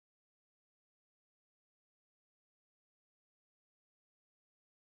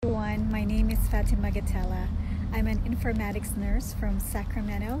my name is Fatima. I'm an informatics nurse from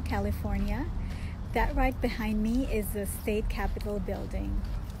Sacramento, California. That right behind me is the state capitol building.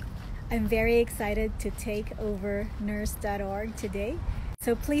 I'm very excited to take over Nurse.org today,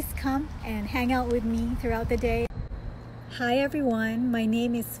 so please come and hang out with me throughout the day. Hi everyone, my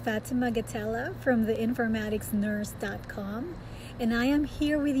name is Fatima from the Informatics Nurse.com, and I am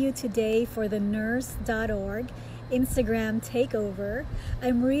here with you today for the Nurse.org Instagram takeover.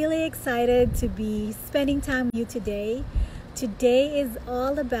 I'm really excited to be spending time with you today. Today is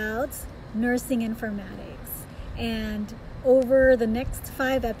all about nursing informatics, and over the next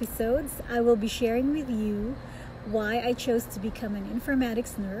 5 episodes I will be sharing with you why I chose to become an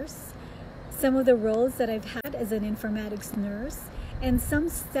informatics nurse, some of the roles that I've had as an informatics nurse, and some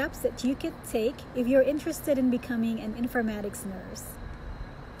steps that you could take if you're interested in becoming an informatics nurse.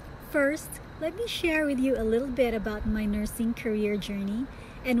 First, let me share with you a little bit about my nursing career journey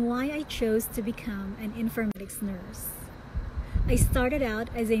and why I chose to become an informatics nurse. I started out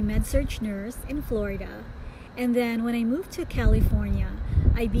as a med-surg nurse in Florida, and then when I moved to California,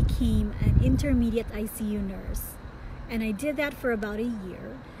 I became an intermediate ICU nurse, and I did that for about a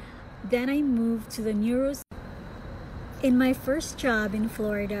year. Then I moved to the neuro. In my first job in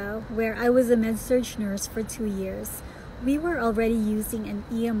Florida, where I was a med-surg nurse for 2 years, we were already using an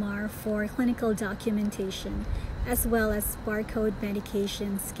EMR for clinical documentation, as well as barcode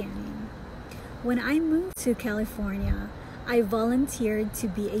medication scanning. When I moved to California, I volunteered to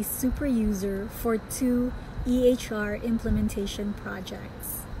be a super user for 2 EHR implementation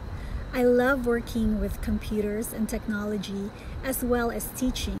projects. I love working with computers and technology, as well as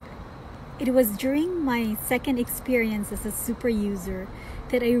teaching. It was during my second experience as a super user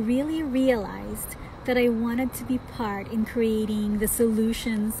that I really realized that I wanted to be part in creating the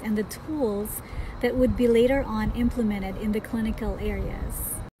solutions and the tools that would be later on implemented in the clinical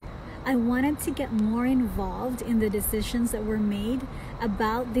areas. I wanted to get more involved in the decisions that were made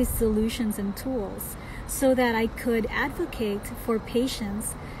about these solutions and tools so that I could advocate for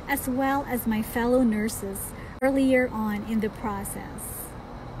patients as well as my fellow nurses earlier on in the process.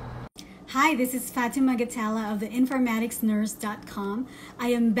 Hi, this is Fatima of the InformaticsNurse.com. I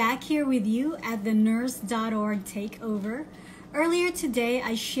am back here with you at the Nurse.org takeover. Earlier today,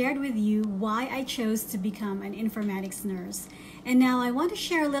 I shared with you why I chose to become an informatics nurse. And now I want to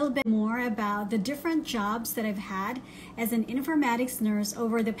share a little bit more about the different jobs that I've had as an informatics nurse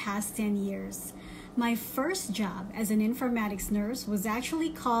over the past 10 years. My first job as an informatics nurse was actually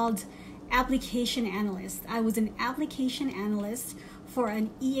called application analyst. I was an application analyst for an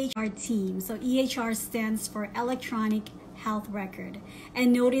EHR team. So EHR stands for electronic health record.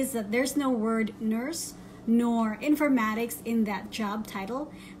 And notice that there's no word nurse nor informatics in that job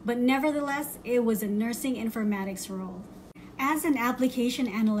title, but nevertheless, it was a nursing informatics role. As an application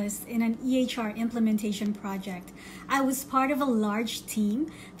analyst in an EHR implementation project, I was part of a large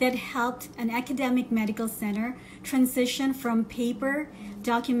team that helped an academic medical center transition from paper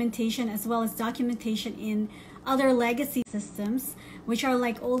documentation as well as documentation in other legacy systems, which are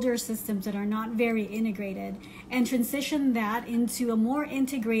like older systems that are not very integrated, and transition that into a more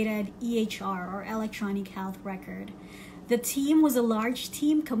integrated EHR or electronic health record. The team was a large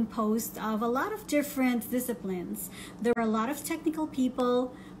team composed of a lot of different disciplines. There were a lot of technical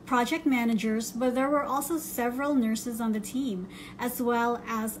people, project managers, but there were also several nurses on the team, as well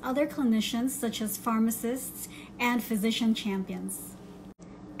as other clinicians such as pharmacists and physician champions.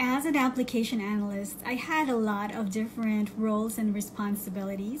 As an application analyst, I had a lot of different roles and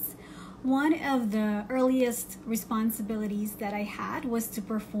responsibilities. One of the earliest responsibilities that I had was to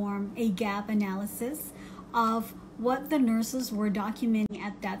perform a gap analysis of what the nurses were documenting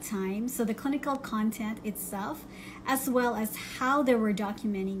at that time, so the clinical content itself, as well as how they were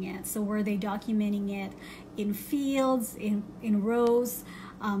documenting it. So were they documenting it in fields, in rows,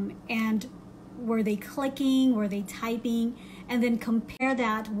 and were they clicking, were they typing, and then compare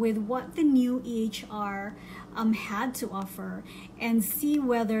that with what the new EHR had to offer and see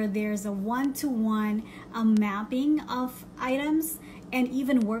whether there's a one-to-one mapping of items and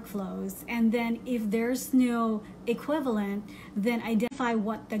even workflows. And then if there's no equivalent, then identify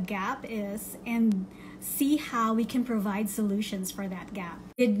what the gap is and see how we can provide solutions for that gap.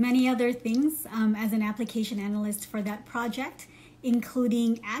 Did many other things as an application analyst for that project,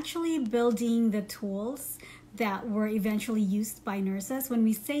 including actually building the tools that were eventually used by nurses. When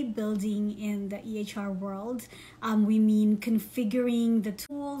we say building in the EHR world, we mean configuring the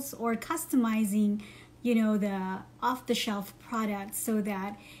tools or customizing, the off-the-shelf product so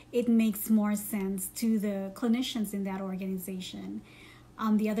that it makes more sense to the clinicians in that organization.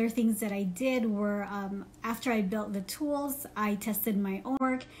 The other things that I did were after I built the tools, I tested my own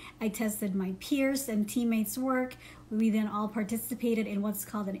work, I tested my peers and teammates' work. We then all participated in what's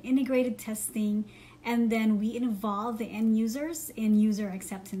called an integrated testing, and then we involved the end users in user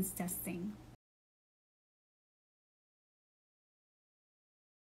acceptance testing.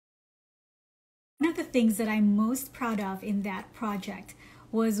 One of the things that I'm most proud of in that project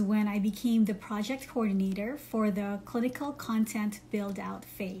was when I became the project coordinator for the clinical content build-out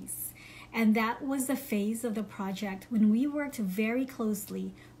phase. And that was the phase of the project when we worked very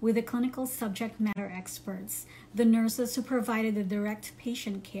closely with the clinical subject matter experts, the nurses who provided the direct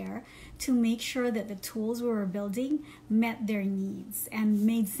patient care, to make sure that the tools we were building met their needs and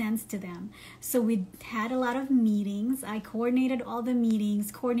made sense to them. So we had a lot of meetings. I coordinated all the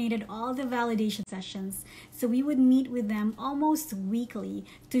meetings, coordinated all the validation sessions. So we would meet with them almost weekly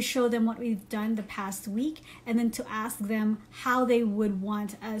to show them what we've done the past week, and then to ask them how they would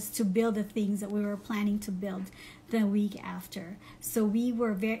want us to build the things that we were planning to build the week after. So we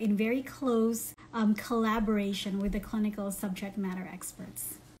were in very close collaboration with the clinical subject matter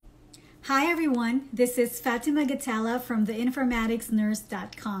experts. Hi everyone, this is Fatima from the Informatics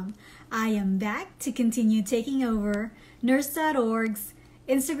Nurse.com. I am back to continue taking over Nurse.org's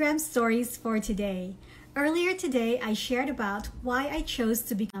Instagram stories for today. Earlier today, I shared about why I chose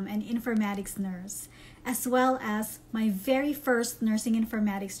to become an informatics nurse, as well as my very first nursing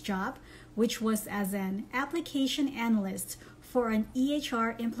informatics job, which was as an application analyst for an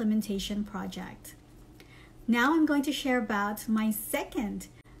EHR implementation project. Now I'm going to share about my second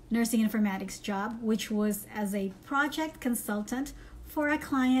nursing informatics job, which was as a project consultant for a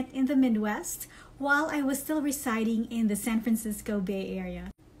client in the Midwest while I was still residing in the San Francisco Bay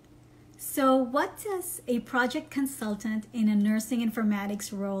Area. So what does a project consultant in a nursing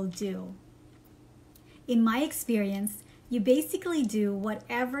informatics role do? In my experience, you basically do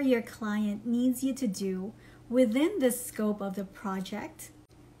whatever your client needs you to do within the scope of the project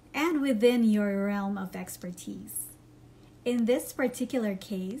and within your realm of expertise. In this particular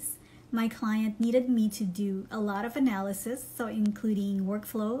case, my client needed me to do a lot of analysis, so including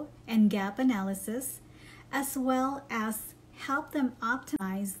workflow and gap analysis, as well as help them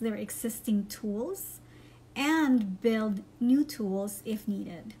optimize their existing tools and build new tools if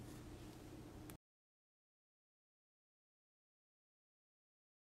needed.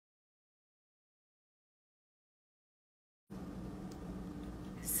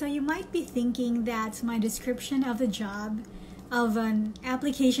 So you might be thinking that my description of the job of an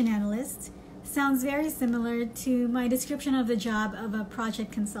application analyst sounds very similar to my description of the job of a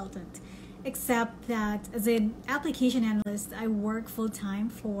project consultant, except that as an application analyst, I work full-time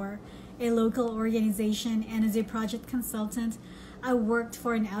for a local organization, and as a project consultant, I worked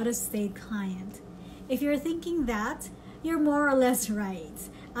for an out-of-state client. If you're thinking that, you're more or less right.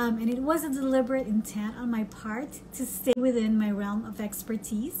 And it was a deliberate intent on my part to stay within my realm of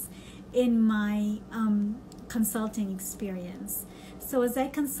expertise in my consulting experience. So as a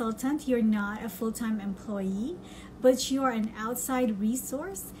consultant, you're not a full-time employee, but you are an outside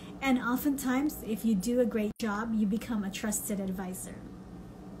resource, and oftentimes if you do a great job, you become a trusted advisor.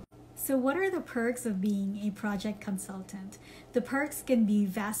 So what are the perks of being a project consultant? The perks can be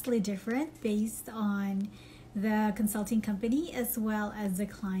vastly different based on the consulting company as well as the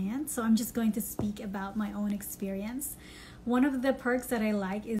client. So I'm just going to speak about my own experience. One of the perks that I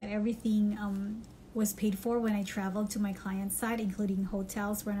like is that everything was paid for when I traveled to my client site, including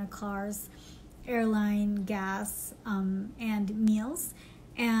hotels, rental cars, airline, gas, and meals.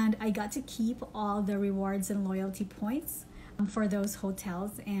 And I got to keep all the rewards and loyalty points for those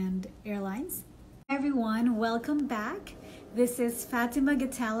hotels and airlines. Hi everyone, welcome back. This is Fatima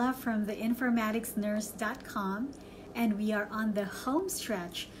from the InformaticsNurse.com, and we are on the home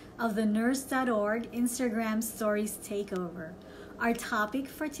stretch of the Nurse.org Instagram Stories Takeover. Our topic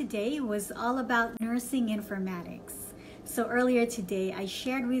for today was all about nursing informatics. So earlier today, I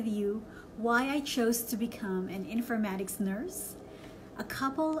shared with you why I chose to become an informatics nurse, a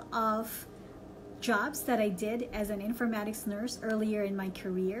couple of jobs that I did as an informatics nurse earlier in my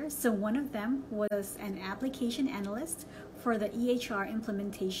career. So one of them was an application analyst for the EHR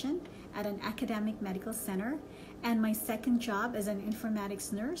implementation at an academic medical center. And my second job as an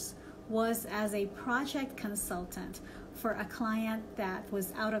informatics nurse was as a project consultant for a client that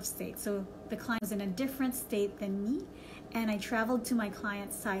was out of state. So the client was in a different state than me, and I traveled to my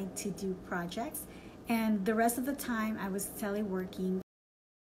client's site to do projects. And the rest of the time I was teleworking.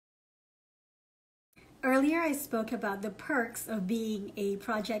 Earlier, I spoke about the perks of being a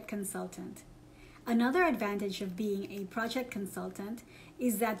project consultant. Another advantage of being a project consultant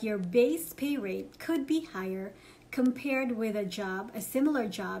is that your base pay rate could be higher compared with a similar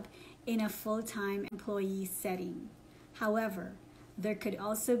job in a full-time employee setting. However, there could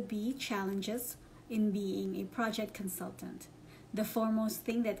also be challenges in being a project consultant. The foremost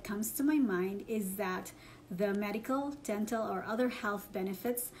thing that comes to my mind is that the medical, dental, or other health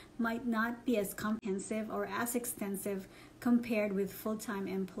benefits might not be as comprehensive or as extensive compared with full-time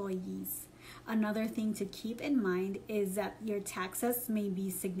employees. Another thing to keep in mind is that your taxes may be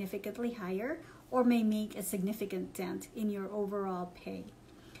significantly higher or may make a significant dent in your overall pay.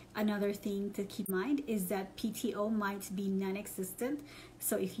 Another thing to keep in mind is that PTO might be non-existent,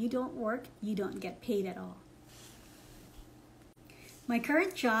 so if you don't work, you don't get paid at all. My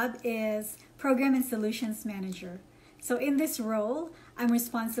current job is Program and Solutions Manager. So in this role, I'm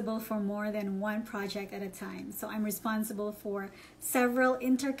responsible for more than one project at a time. So I'm responsible for several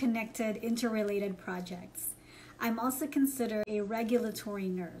interconnected, interrelated projects. I'm also considered a regulatory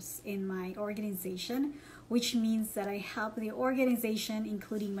nurse in my organization, which means that I help the organization,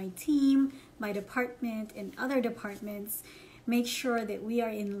 including my team, my department, and other departments, make sure that we are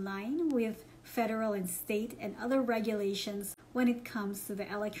in line with federal and state and other regulations when it comes to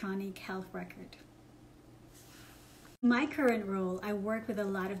the electronic health record. In my current role, I work with a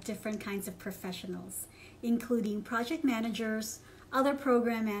lot of different kinds of professionals, including project managers, other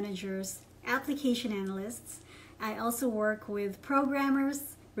program managers, application analysts. I also work with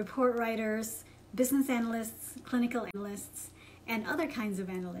programmers, report writers, business analysts, clinical analysts, and other kinds of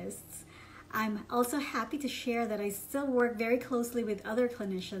analysts. I'm also happy to share that I still work very closely with other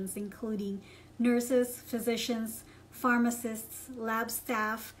clinicians, including nurses, physicians, pharmacists, lab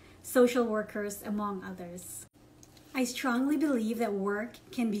staff, social workers, among others. I strongly believe that work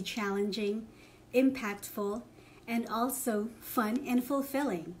can be challenging, impactful, and also fun and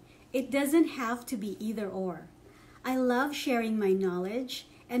fulfilling. It doesn't have to be either or. I love sharing my knowledge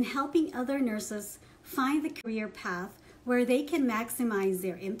and helping other nurses find the career path where they can maximize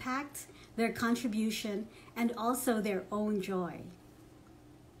their impact, their contribution, and also their own joy.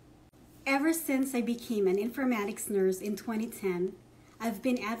 Ever since I became an informatics nurse in 2010, I've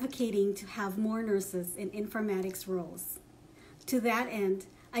been advocating to have more nurses in informatics roles. To that end,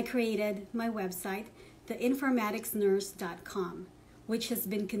 I created my website, Informaticsnurse.com, which has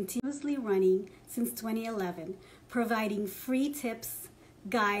been continuously running since 2011, providing free tips,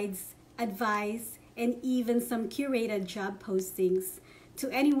 guides, advice, and even some curated job postings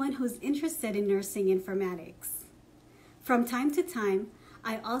to anyone who's interested in nursing informatics. From time to time,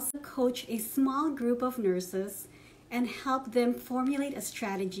 I also coach a small group of nurses and help them formulate a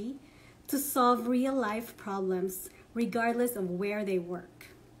strategy to solve real-life problems regardless of where they work.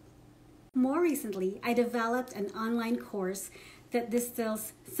 More recently, I developed an online course that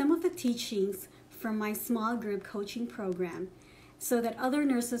distills some of the teachings from my small group coaching program so that other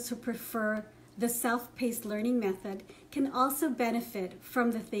nurses who prefer the self-paced learning method can also benefit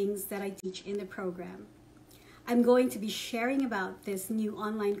from the things that I teach in the program. I'm going to be sharing about this new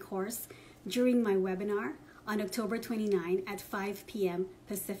online course during my webinar on October 29 at 5 p.m.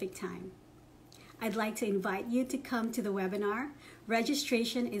 Pacific Time. I'd like to invite you to come to the webinar.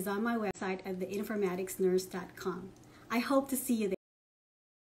 Registration is on my website at Informaticsnurse.com. I hope to see you there.